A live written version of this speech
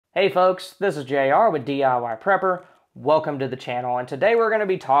Hey folks, this is JR with DIY Prepper. Welcome to the channel, and today we're going to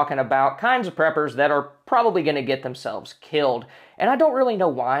be talking about kinds of preppers that are probably going to get themselves killed. And I don't really know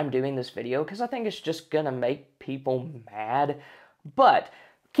why I'm doing this video because I think it's just going to make people mad. But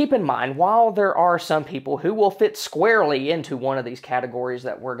keep in mind, while there are some people who will fit squarely into one of these categories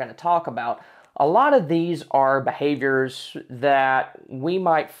that we're going to talk about, a lot of these are behaviors that we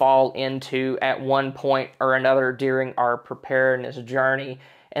might fall into at one point or another during our preparedness journey.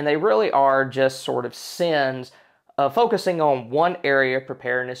 And they really are just sort of sins of focusing on one area of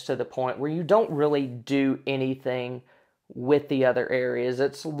preparedness to the point where you don't really do anything with the other areas.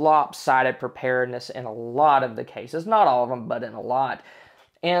 It's lopsided preparedness in a lot of the cases. Not all of them, but in a lot.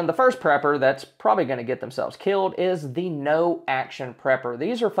 And the first prepper that's probably going to get themselves killed is the no-action prepper.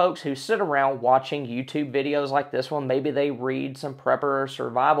 These are folks who sit around watching YouTube videos like this one. Maybe they read some prepper or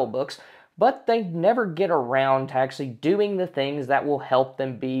survival books, but they never get around to actually doing the things that will help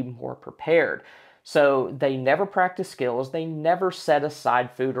them be more prepared. So they never practice skills, they never set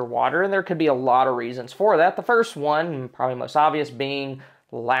aside food or water, and there could be a lot of reasons for that. The first one, probably most obvious, being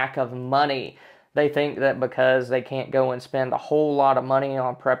lack of money. They think that because they can't go and spend a whole lot of money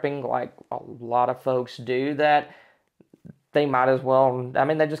on prepping like a lot of folks do, that they might as well,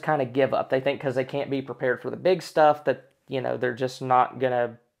 they just kind of give up. They think because they can't be prepared for the big stuff that, they're just not going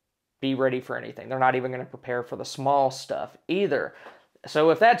to be ready for anything. They're not even going to prepare for the small stuff either.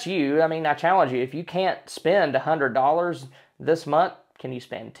 So if that's you, I challenge you. If you can't spend $100 this month, can you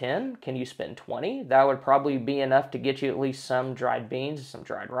spend 10? Can you spend 20? That would probably be enough to get you at least some dried beans, some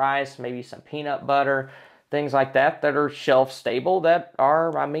dried rice, maybe some peanut butter, things like that that are shelf stable, that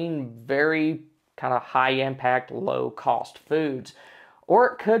are, very kind of high impact, low cost foods.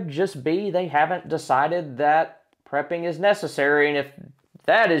 Or it could just be they haven't decided that prepping is necessary, and if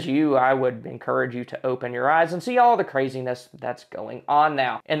that is you, I would encourage you to open your eyes and see all the craziness that's going on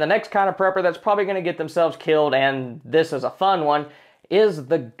now. And the next kind of prepper that's probably going to get themselves killed, and this is a fun one, is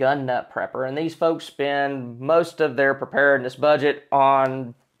the gun nut prepper. And these folks spend most of their preparedness budget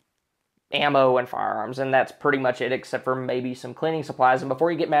on ammo and firearms, and that's pretty much it, except for maybe some cleaning supplies. And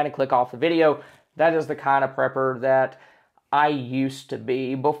before you get mad and click off the video, that is the kind of prepper that I used to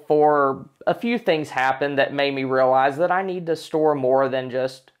be before a few things happened that made me realize that I need to store more than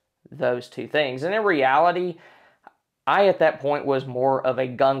just those two things. And in reality, I at that point was more of a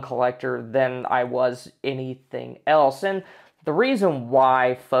gun collector than I was anything else. And the reason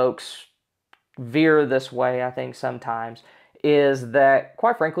why folks veer this way, I think sometimes, is that,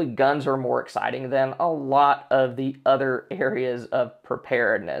 quite frankly, guns are more exciting than a lot of the other areas of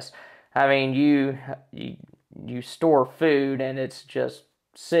preparedness. You store food and it's just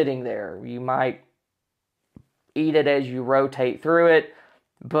sitting there. You might eat it as you rotate through it,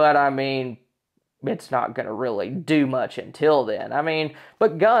 but it's not going to really do much until then.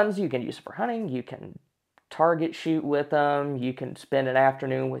 But guns, you can use for hunting, you can target shoot with them, you can spend an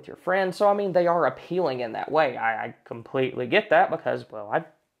afternoon with your friends. So, they are appealing in that way. I completely get that because, well, I've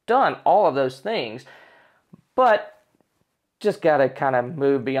done all of those things, but just got to kind of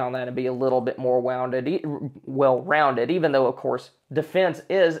move beyond that and be a little bit more well-rounded, even though, of course, defense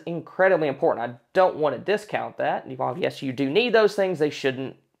is incredibly important. I don't want to discount that. While, yes, you do need those things, they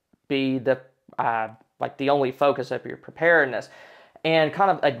shouldn't be the only focus of your preparedness. And kind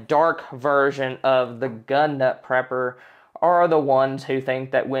of a dark version of the gun nut prepper are the ones who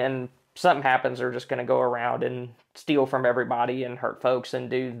think that when something happens, they're just going to go around and steal from everybody and hurt folks and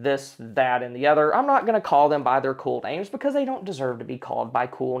do this, that, and the other. I'm not going to call them by their cool names because they don't deserve to be called by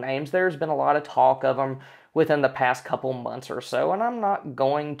cool names. There's been a lot of talk of them within the past couple months or so, and I'm not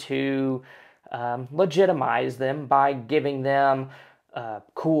going to legitimize them by giving them a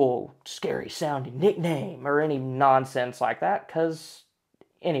cool, scary-sounding nickname or any nonsense like that, because,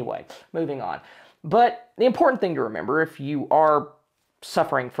 anyway, moving on. But the important thing to remember, if you are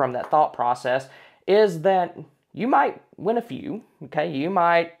suffering from that thought process, is that you might win a few, okay? You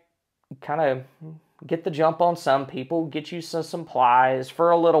might kind of get the jump on some people, get you some supplies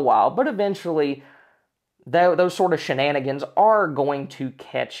for a little while, but eventually those sort of shenanigans are going to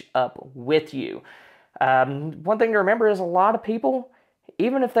catch up with you. One thing to remember is a lot of people,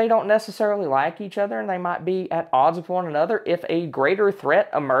 even if they don't necessarily like each other and they might be at odds with one another, if a greater threat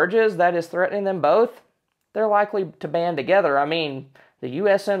emerges that is threatening them both, they're likely to band together. The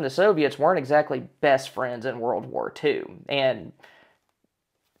U.S. and the Soviets weren't exactly best friends in World War II. And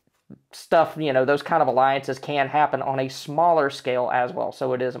stuff, those kind of alliances can happen on a smaller scale as well.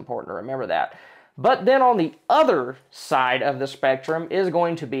 So it is important to remember that. But then on the other side of the spectrum is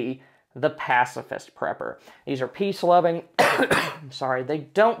going to be the pacifist prepper. These are peace-loving, they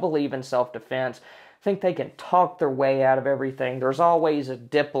don't believe in self-defense. think they can talk their way out of everything. There's always a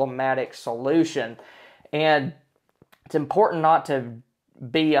diplomatic solution. And it's important not to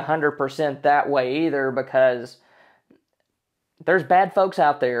be 100% that way either, because there's bad folks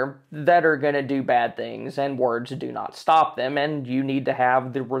out there that are going to do bad things, and words do not stop them, and you need to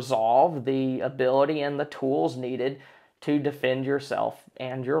have the resolve, the ability, and the tools needed to defend yourself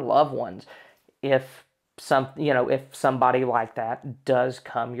and your loved ones if somebody like that does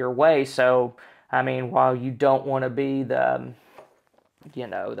come your way. So, I mean, while you don't want to be the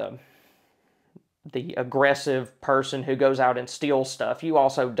aggressive person who goes out and steals stuff, you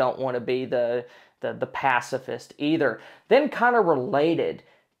also don't want to be the pacifist either. Then, kind of related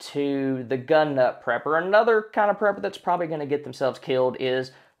to the gun nut prepper, another kind of prepper that's probably going to get themselves killed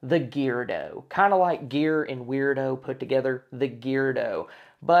is the geardo. Kind of like gear and weirdo put together, the geardo.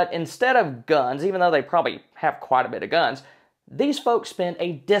 But instead of guns, even though they probably have quite a bit of guns, these folks spend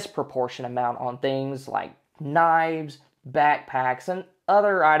a disproportionate amount on things like knives, backpacks, and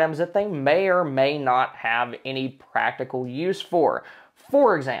other items that they may or may not have any practical use for.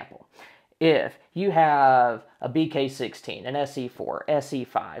 For example, if you have a BK-16, an SE4,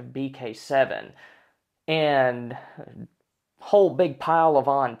 SE5, BK-7, and a whole big pile of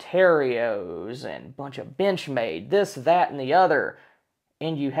Ontarios and a bunch of Benchmade, this, that, and the other,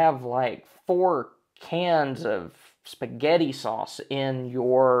 and you have like 4 cans of spaghetti sauce in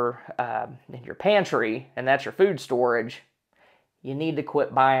your pantry, and that's your food storage, you need to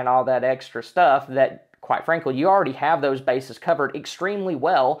quit buying all that extra stuff that, quite frankly, you already have those bases covered extremely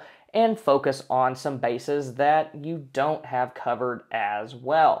well, and focus on some bases that you don't have covered as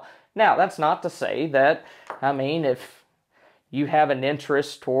well. Now, that's not to say that, I mean, if you have an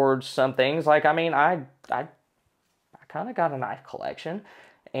interest towards some things, like, I mean, I kind of got a knife collection,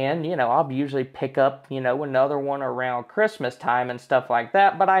 and, I'll usually pick up, another one around Christmas time and stuff like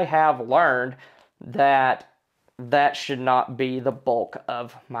that, but I have learned that that should not be the bulk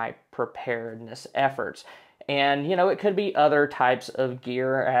of my preparedness efforts. And, it could be other types of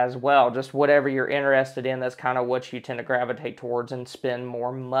gear as well. Just whatever you're interested in, that's kind of what you tend to gravitate towards and spend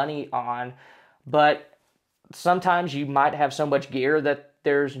more money on. But sometimes you might have so much gear that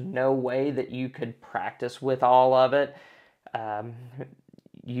there's no way that you could practice with all of it.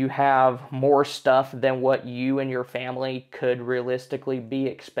 You have more stuff than what you and your family could realistically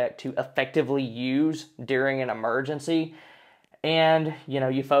expect to effectively use during an emergency. And,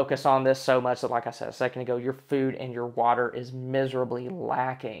 you focus on this so much that, like I said a second ago, your food and your water is miserably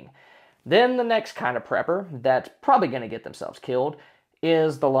lacking. Then the next kind of prepper that's probably going to get themselves killed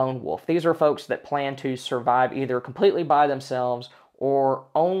is the lone wolf. These are folks that plan to survive either completely by themselves or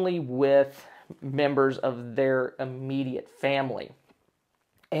only with members of their immediate family.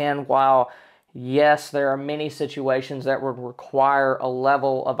 And while, yes, there are many situations that would require a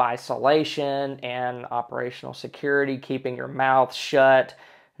level of isolation and operational security, keeping your mouth shut,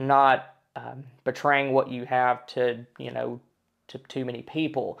 not betraying what you have to too many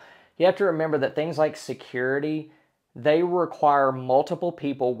people. You have to remember that things like security, they require multiple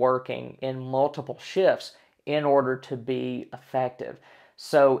people working in multiple shifts in order to be effective.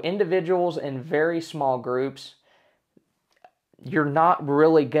 So individuals in very small groups, you're not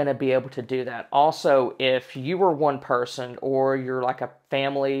really going to be able to do that. Also, if you were one person or you're like a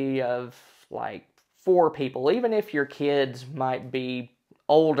family of like 4 people, even if your kids might be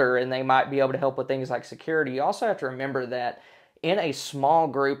older and they might be able to help with things like security, you also have to remember that in a small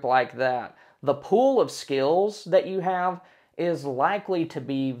group like that, the pool of skills that you have is likely to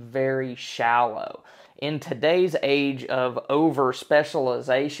be very shallow. In today's age of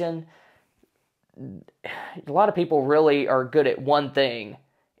over-specialization, a lot of people really are good at one thing,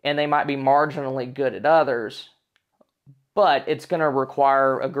 and they might be marginally good at others, but it's going to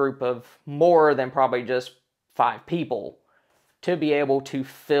require a group of more than probably just 5 people to be able to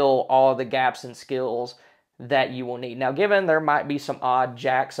fill all the gaps and skills that you will need. Now, given there might be some odd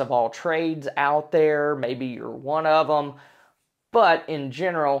jacks of all trades out there, maybe you're one of them, but in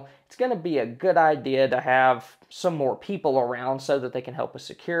general, it's going to be a good idea to have some more people around so that they can help with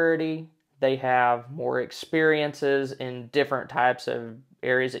security. They have more experiences in different types of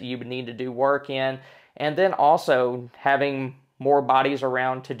areas that you would need to do work in. And then also having more bodies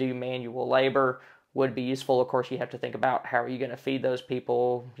around to do manual labor would be useful. Of course, you have to think about how are you going to feed those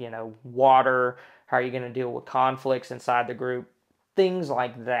people, water, how are you going to deal with conflicts inside the group, things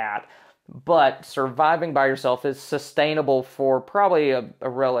like that. But surviving by yourself is sustainable for probably a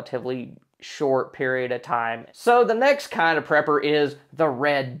relatively short period of time. So the next kind of prepper is the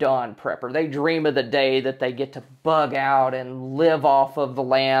Red Dawn prepper. They dream of the day that they get to bug out and live off of the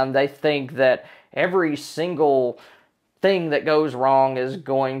land. They think that every single thing that goes wrong is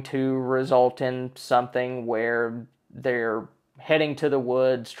going to result in something where they're heading to the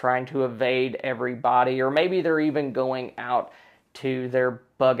woods trying to evade everybody, or maybe they're even going out to their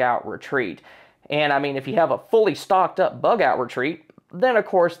bug out retreat. And I mean, if you have a fully stocked up bug out retreat, then of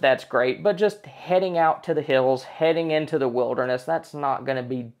course that's great, but just heading out to the hills, heading into the wilderness, that's not going to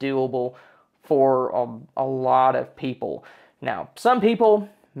be doable for a lot of people. Now, some people,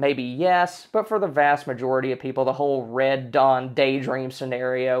 maybe yes, but for the vast majority of people, the whole Red Dawn daydream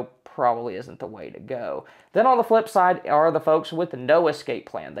scenario probably isn't the way to go. Then on the flip side are the folks with no escape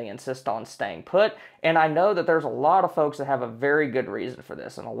plan. They insist on staying put, and I know that there's a lot of folks that have a very good reason for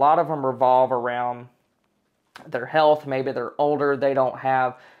this, and a lot of them revolve around their health. Maybe they're older, they don't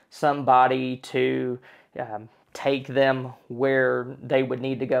have somebody to take them where they would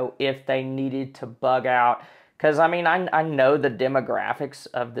need to go if they needed to bug out. Because, I mean, I know the demographics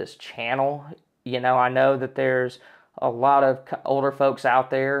of this channel. You know, I know that there's a lot of older folks out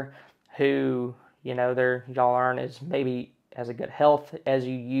there who, you know, y'all aren't as maybe as a good health as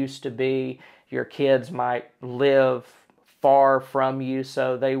you used to be. Your kids might live far from you,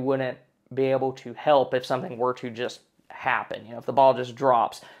 so they wouldn't be able to help if something were to just happen. You know, if the ball just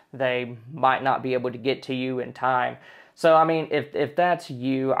drops, they might not be able to get to you in time. So, I mean, if that's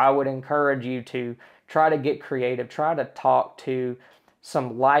you, I would encourage you to try to get creative, try to talk to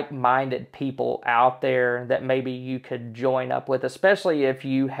some like-minded people out there that maybe you could join up with, especially if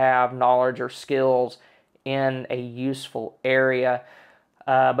you have knowledge or skills in a useful area,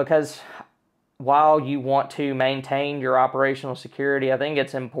 because while you want to maintain your operational security, I think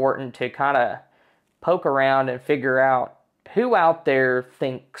it's important to kind of poke around and figure out who out there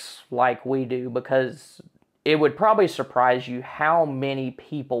thinks like we do, because it would probably surprise you how many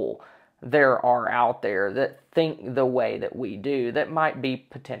people there are out there that think the way that we do, that might be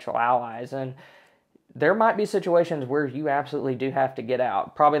potential allies. And there might be situations where you absolutely do have to get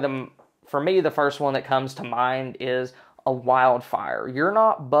out. Probably for me, the first one that comes to mind is a wildfire. You're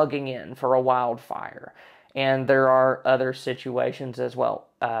not bugging in for a wildfire. And there are other situations as well.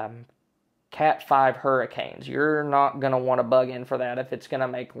 Cat 5 hurricanes. You're not going to want to bug in for that if it's going to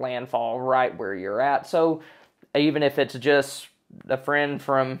make landfall right where you're at. So even if it's just a friend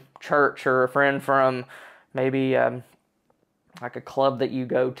from church or a friend from maybe like a club that you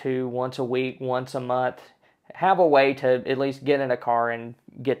go to once a week, once a month, have a way to at least get in a car and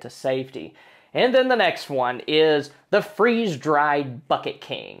get to safety. And then the next one is the freeze-dried bucket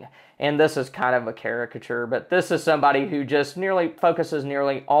king. And this is kind of a caricature, but this is somebody who just focuses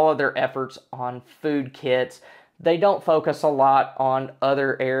nearly all of their efforts on food kits. They don't focus a lot on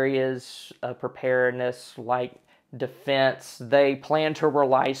other areas of preparedness like defense. They plan to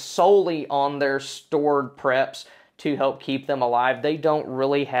rely solely on their stored preps to help keep them alive. They don't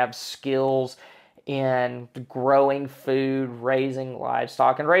really have skills in growing food, raising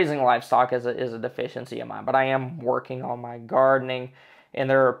livestock. And raising livestock is a deficiency of mine, but I am working on my gardening, and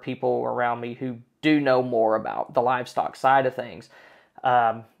there are people around me who do know more about the livestock side of things.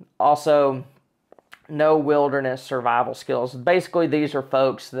 Also, no wilderness survival skills. Basically, these are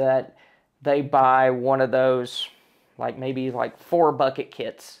folks that they buy one of those, like maybe like 4 bucket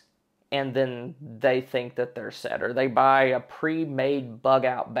kits, and then they think that they're set. Or they buy a pre-made bug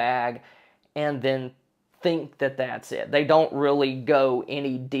out bag and then think that that's it. They don't really go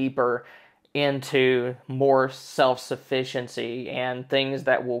any deeper into more self-sufficiency and things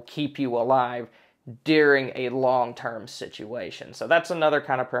that will keep you alive during a long-term situation. So that's another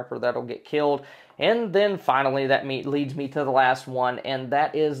kind of prepper that'll get killed. And then finally, that leads me to the last one, and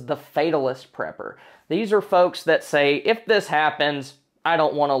that is the fatalist prepper. These are folks that say, if this happens, I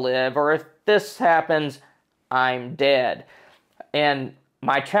don't want to live, or if this happens, I'm dead. And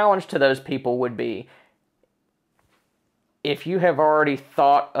my challenge to those people would be, if you have already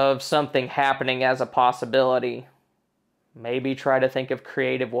thought of something happening as a possibility, maybe try to think of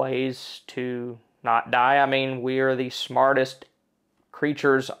creative ways to not die. I mean, we are the smartest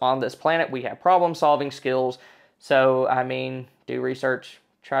creatures on this planet. We have problem-solving skills. So, I mean, do research,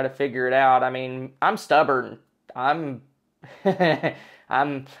 try to figure it out. I mean, I'm stubborn. I'm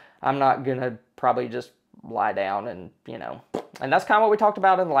not gonna probably just lie down and, you know. And that's kind of what we talked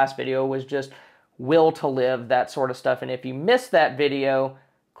about in the last video, was just will to live, that sort of stuff. And if you missed that video,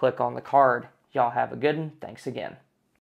 click on the card. Y'all have a good one. Thanks again.